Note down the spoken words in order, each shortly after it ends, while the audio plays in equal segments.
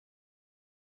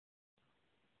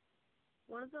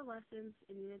One of the lessons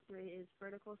in Unit 3 is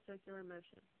vertical circular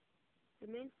motion.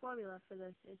 The main formula for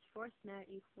this is force net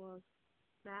equals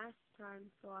mass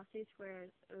times velocity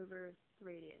squared over the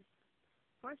radius.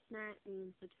 Force net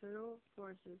means the total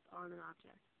forces on an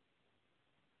object.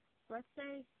 Let's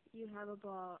say you have a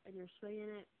ball and you're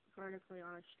swinging it vertically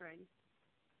on a string.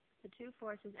 The two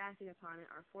forces acting upon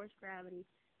it are force gravity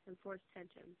and force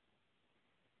tension.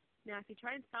 Now, if you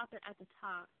try and stop it at the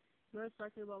top, most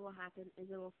likely what will happen is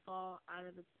it will fall out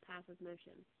of its path of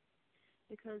motion.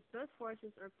 Because both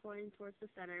forces are pointing towards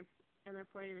the center and they're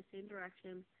pointing in the same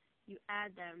direction, you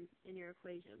add them in your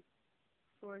equation.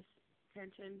 Force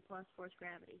tension plus force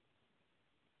gravity.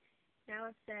 Now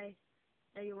let's say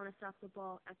that you want to stop the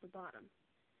ball at the bottom.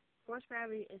 Force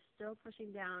gravity is still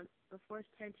pushing down, but force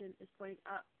tension is pointing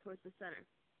up towards the center.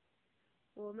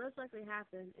 What will most likely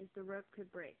happen is the rope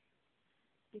could break.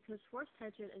 Because force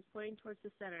tension is pointing towards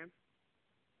the center,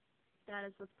 that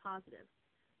is what's positive.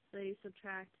 So you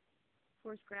subtract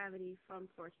force gravity from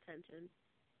force tension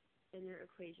in your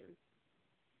equation.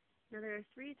 Now there are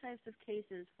three types of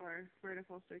cases for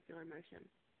vertical circular motion.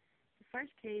 The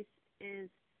first case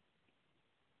is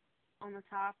on the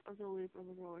top of the loop of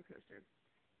a roller coaster.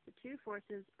 The two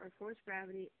forces are force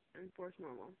gravity and force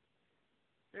normal.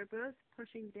 They're both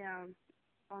pushing down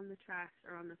on the tracks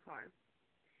or on the car.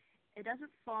 It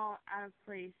doesn't fall out of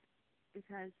place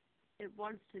because it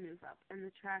wants to move up, and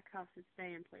the track helps it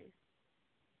stay in place.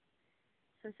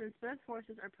 So since both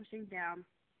forces are pushing down,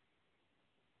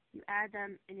 you add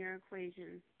them in your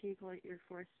equation to equal your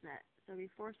force net. So it'll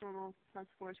be force normal plus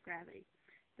force gravity.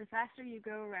 The faster you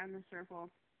go around the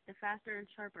circle, the faster and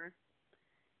sharper,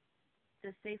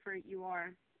 the safer you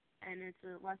are, and it's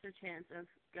a lesser chance of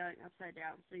going upside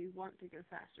down. So you want to go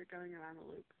faster going around the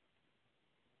loop.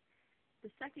 The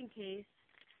second case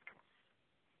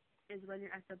is when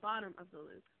you're at the bottom of the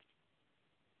loop.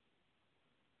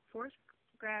 Force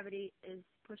gravity is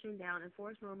pushing down and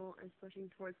force normal is pushing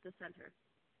towards the center.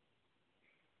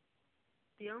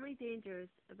 The only dangers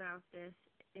about this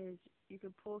is you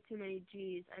could pull too many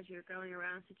G's as you're going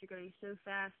around, since you're going so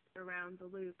fast around the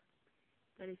loop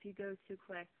that if you go too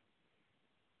quick,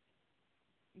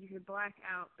 you could black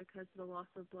out because of the loss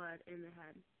of blood in the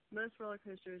head. Most roller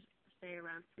coasters stay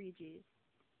around 3 G's.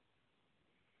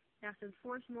 Now, since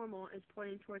force normal is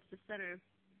pointing towards the center,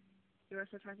 you're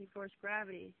subtracting force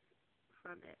gravity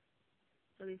from it.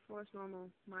 So it'll be force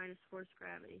normal minus force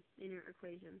gravity in your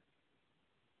equation.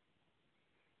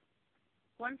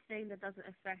 One thing that doesn't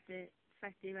affect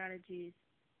the amount of G's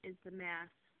is the mass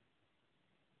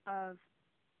of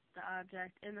the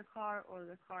object in the car or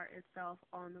the car itself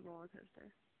on the roller coaster.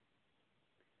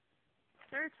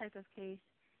 Third type of case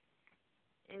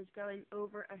is going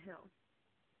over a hill.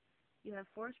 You have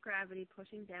force gravity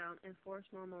pushing down and force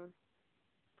normal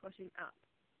pushing up.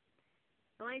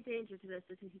 The only danger to this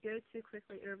is if you go too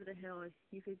quickly over the hill,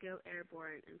 you could go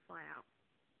airborne and fly out.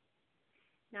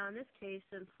 Now in this case,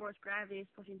 since force gravity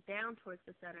is pushing down towards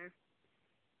the center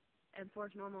and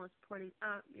force normal is pointing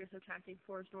up, you're subtracting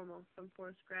force normal from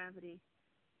force gravity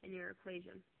in your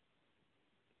equation.